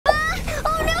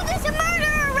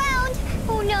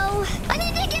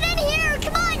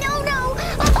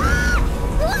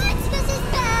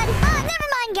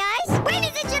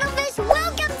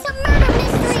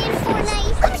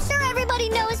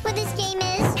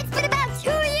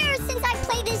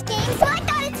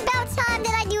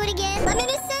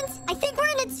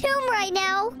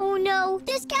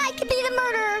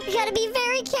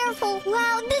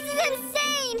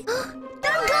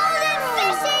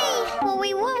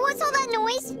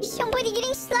guys? Is somebody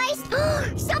getting sliced?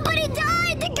 Somebody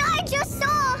died! The guy just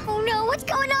saw! Oh no, what's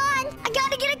going on? I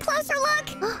gotta get a closer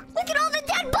look! Look at all the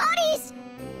dead bodies!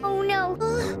 Oh no.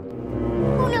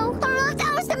 Oh no, I don't know if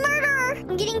that was the murderer!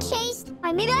 I'm getting chased.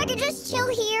 Alright, maybe I could just chill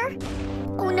here.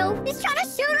 Oh no, he's trying to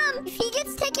shoot him! If he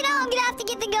gets taken out, I'm gonna have to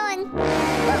get the gun.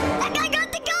 That guy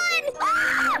got the gun!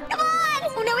 Ah, come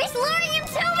on! Oh no, he's luring him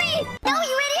to me! No,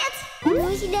 you idiot! Oh,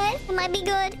 is he dead? It might be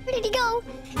good. Where did he go?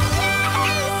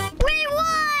 Yes! We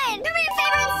won! Do me a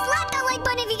favor and slap that like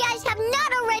button if you guys have not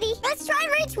already. Let's try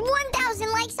and reach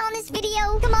 1,000 likes on this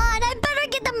video. Come on, I better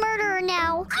get the murderer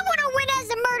now. I want to win as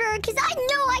a murderer because I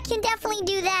know I can definitely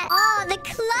do that. Oh, the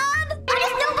club? Why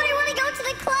does nobody want to go to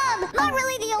the club? Not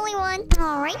really the only one.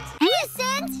 All right.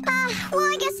 Innocent? Well,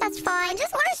 I guess that's fine.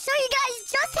 Just want to show you guys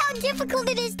just how difficult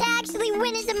it is to actually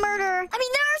win as a murderer. I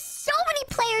mean, there are so many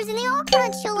players and they all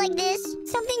kind of chill like this.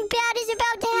 Something bad is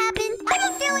about to happen. I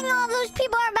have a feeling all of those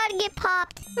people are about to get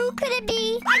popped. Who could it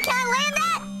be? I can't land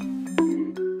that.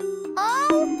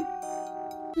 Oh.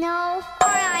 No.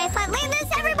 Alright, if I land this,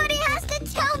 everybody has to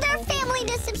tell their family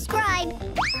to subscribe.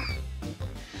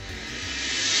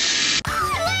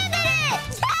 Oh, I landed it!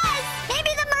 Yes!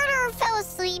 Maybe the murderer fell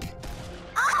asleep.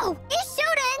 Oh, he's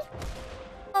shooting.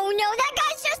 Oh no, that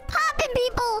guy's just popping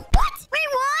people. What? We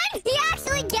won? He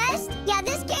actually guessed? Yeah,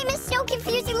 this game is so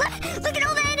confusing. Look at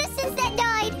all the innocents that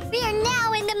died. We are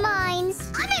now in the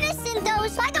mines. I'm innocent though,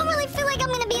 so I don't really feel like I'm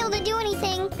gonna be able to do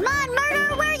anything. Come on,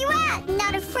 murderer, where are you at? I'm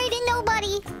not afraid of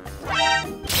nobody. Oh,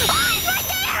 he's right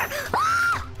there!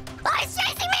 Oh, he's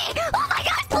chasing me! Oh my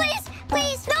god, please!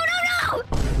 Please! No, no, no!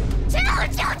 Chill,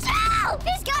 chill, chill!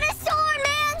 He's got a sword,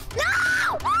 man!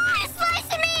 No! Oh, he's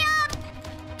slicing me up!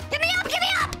 Get me up, get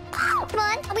me up! Oh, come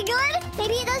on, are we good?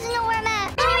 Maybe he doesn't know where I'm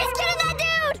at. Maybe he's killing that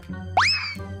dude!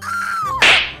 Oh!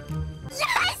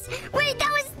 Yes! Wait,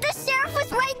 that was... The sheriff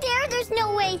was right there? There's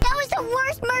no way. That was the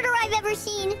worst murder I've ever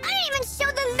seen. I didn't even show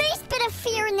the least bit of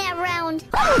fear in that round.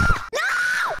 Oh! No!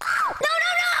 No,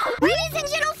 no, no! Ladies and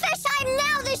gentlefish, I'm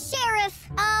now the sheriff.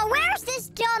 Where's this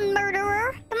dumb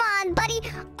murderer? Come on, buddy.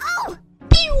 Oh!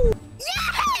 Pew!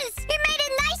 Yes! He made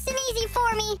it nice and easy for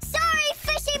me. Sorry,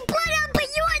 Fishy Blood Up, but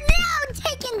you are now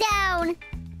taken down.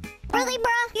 Really,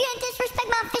 bro? You didn't disrespect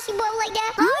my Fishy Blood like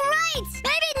that? Alright!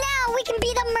 Maybe now we can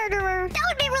be the murderer. That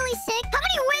would be really sick. How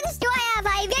many wins do I have?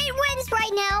 I have 8 wins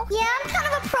right now. Yeah, I'm kind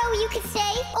of a pro, you could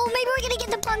say. Oh, maybe we're gonna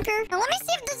get the bunker. Now, let me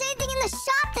see if there's anything in the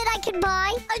shop that I could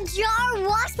buy. A jar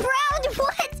wasp round?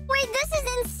 What? Wait, this is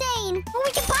insane. Well,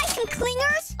 we can buy some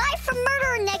clingers. Buy for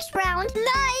murderer next round.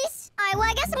 Nice. Alright, well,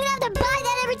 I guess I'm gonna have to buy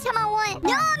that every time I want.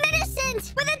 No, I'm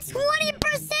innocent. With a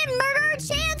 20% murderer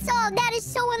chance. Oh, that is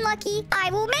so unlucky.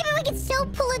 Alright, well, maybe we can still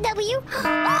pull a W.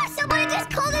 Oh, somebody just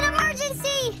called an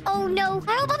emergency. Oh, no.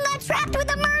 I hope I'm not trapped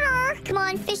with a murderer. Come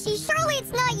on, Fishy. Surely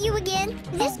it's not you again.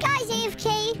 This guy's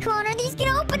AFK. Come on, are these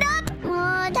gonna open up?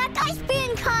 That guy's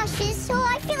being cautious, so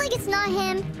I feel like it's not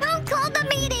him. Who called the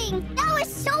meeting? That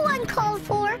was so uncalled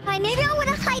for. Alright, maybe I want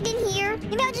to hide in here.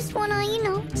 Maybe I just want to, you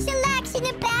know, chillax in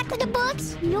the back of the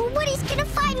books. Nobody's gonna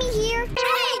find me here.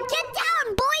 Hey, get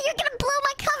down, boy! You're gonna blow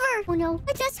my cover. Oh no,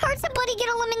 I just heard somebody get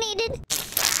eliminated.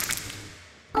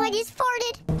 Oh, I just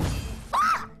farted.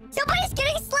 Ah! Somebody's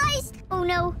getting sliced. Oh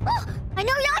no. Oh, I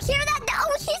know y'all hear that.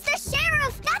 Oh, he's the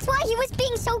sheriff. That's why he was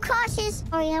being so cautious.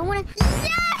 Oh yeah, I wanna...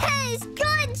 Yes!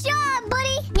 Good job,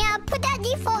 buddy. Yeah, put that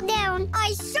default down.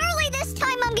 Alright, surely this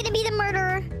time I'm gonna be the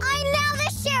murderer. I'm now the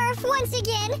sheriff once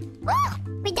again. Oh,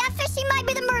 wait, that Fishy might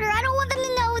be the murderer. I don't want them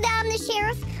to know that I'm the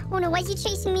sheriff. Oh no, why is he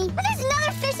chasing me? Oh, there's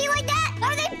another Fishy like that.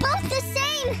 Are they both the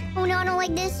same? Oh no, I don't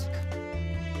like this.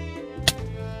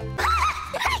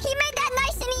 He made that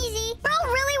nice and easy. Bro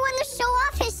really wanted to show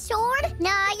off his sword?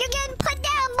 Nah, you're getting put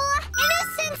down, boy.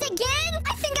 Innocence again?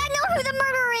 I think I know who the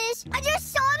murderer is. I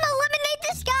just saw him eliminate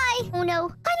this guy. Oh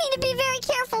no, I need to be very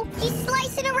careful. He's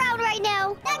slicing around right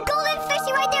now. That golden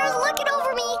Fishy right there is looking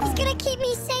over me. He's gonna keep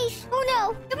me safe. Oh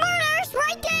no, the murderer's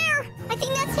right there. I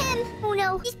think that's him. Oh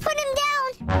no, he's putting him down.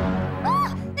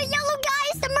 Oh, the yellow guy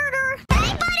is the murderer.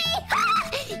 Hey, buddy.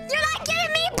 You're not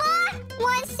getting me, boy.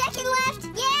 1 second left.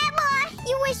 Yeah, boy.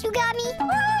 You wish you got me.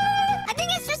 I think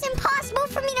it's just impossible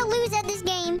for me to lose at this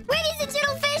game. Ladies and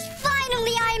gentlefish,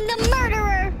 finally I am the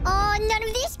murderer. Oh, none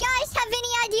of these guys have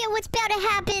any idea what's about to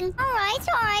happen. Alright,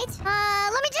 alright.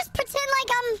 Let me just pretend like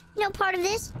I'm, you know, part of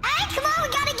this. Hey, come on, we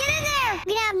gotta get in there.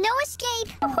 We're gonna have no escape.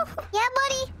 Yeah,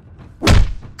 buddy.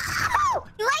 Oh,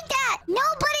 you like that?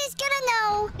 Nobody's gonna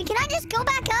know. Wait, can I just go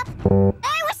back up?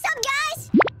 Hey, what's up, guys?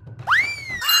 Oh,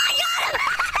 I got him.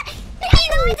 They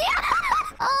have no idea.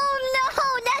 Oh, no,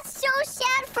 that's so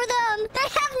sad for them. They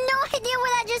have no idea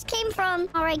where that just came from.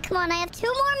 All right, come on, I have 2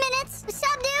 more minutes. What's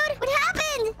up, dude? What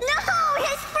happened? No,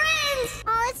 his friends.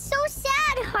 Oh,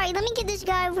 at this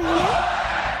guy over here.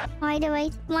 Alright,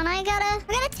 alright. Come on, I gotta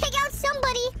take out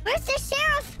somebody. Where's the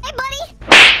sheriff? Hey, buddy.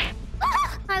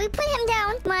 Ah! Alright, we put him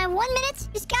down. Come on, 1 minute.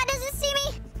 This guy doesn't see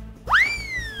me.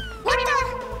 What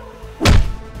the?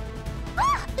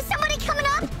 Ah! Is somebody coming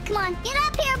up? Come on, get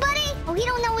up here, buddy. Oh, he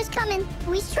don't know what's coming.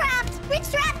 Oh, he's trapped. We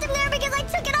trapped him there because I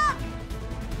took it off.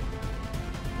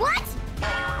 What?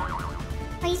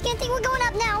 Oh, he's gonna think we're going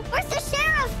up now. Where's the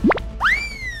sheriff?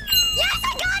 Yes,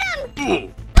 I got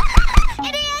him!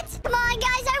 Idiot! Come on,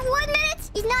 guys, I have 1 minute.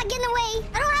 He's not getting away.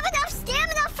 I don't have enough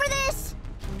stamina for this.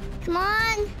 Come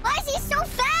on. Why is he so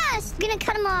fast? I'm gonna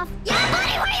cut him off. Yeah,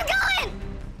 buddy, where are you going?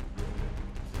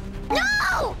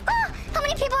 No! Ah, how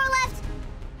many people are left?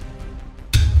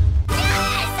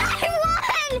 Yes, I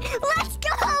won! Let's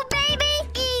go, baby!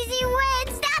 Easy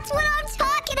wins. That's what I'm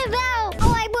talking about.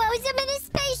 Oh, I was. I'm in a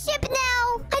spaceship now.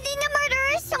 I think the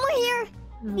murderer is somewhere here.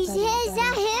 Is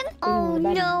that him? Oh,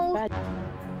 no.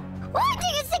 Oh, I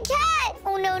think it's the cat.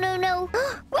 Oh, no, no, no.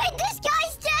 Wait, this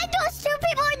guy's dead. Those 2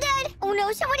 people are dead. Oh,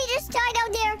 no. Somebody just died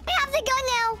out there. I have the gun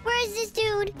now. Where is this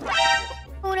dude?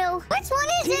 Oh, no. Which one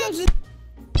is it?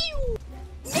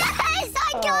 Yes,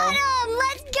 I got him.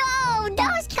 Let's go.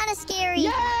 That was kind of scary.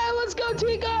 Yeah, let's go,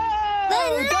 Tico.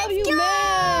 Let's go.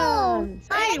 Man.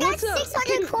 I Hey, got what's up?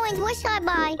 600 coins. What should I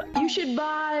buy?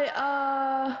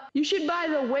 You should buy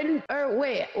the wind, or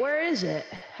wait, where is it?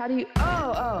 How do you,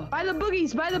 buy the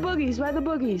boogies, buy the boogies, buy the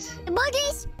boogies. The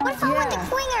boogies? What if I want the Yeah.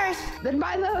 clingers? Then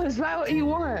buy those, buy what you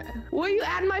want. Will you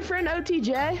add my friend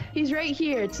OTJ? He's right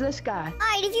here, it's this guy.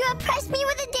 Alright, if you impress me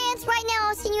with a dance right now,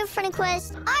 I'll send you a friend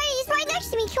request. Alright, he's right next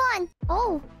to me. Come on.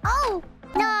 Oh.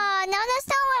 No, that's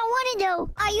not what I want to do.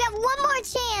 Alright, you have one more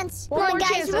chance. One Come on, more guys.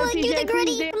 chance, You want to do OTJ, the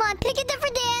gritty? please Come on, pick a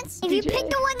different dance. If you OTJ. pick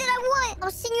the one that I want,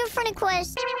 I'll send you a friend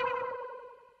request.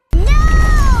 No!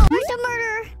 Where's the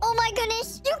murderer? Oh my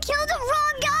goodness. You killed the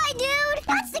wrong guy, dude.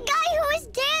 That's the guy who was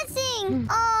dancing.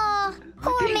 Oh,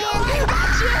 poor Tico, man. I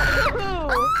got you.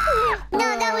 Ah! No,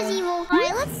 that was evil.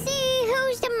 Alright, let's see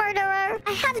who's the murderer.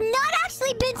 I have not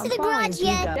actually been to the garage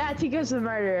yet. Yeah, Tico's the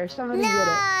murderer. Somebody did it.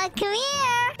 Nah, come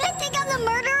here. I think I'm the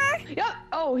murderer. Yep.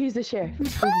 Oh, he's the sheriff.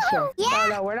 He's the sheriff. Yeah.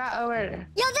 No, we're not. Oh, we're...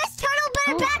 Yo, this turtle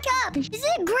better back up. Is it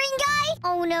a green guy?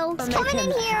 Oh no, it's Make coming in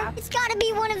him here. half. It's gotta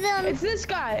be one of them. It's this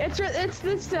guy. It's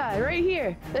this guy right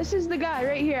here. This is the guy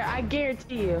right here. I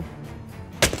guarantee you.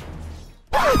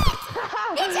 He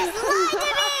just lied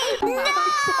to me. No.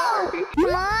 I'm sorry.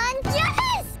 Come on.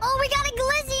 Yes. Oh, we got a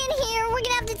glizzy in here. We're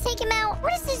gonna have to take him out.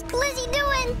 What is this glizzy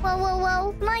doing?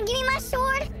 Whoa. Come on, give me my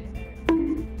sword.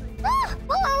 Oh,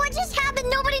 whoa, what just happened?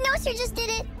 Nobody knows who just did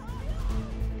it.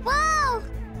 Whoa.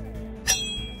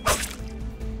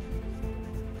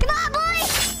 Come on, boy.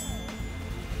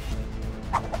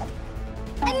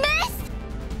 I missed.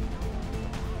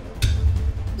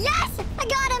 Yes, I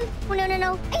got him. Oh,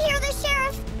 no. I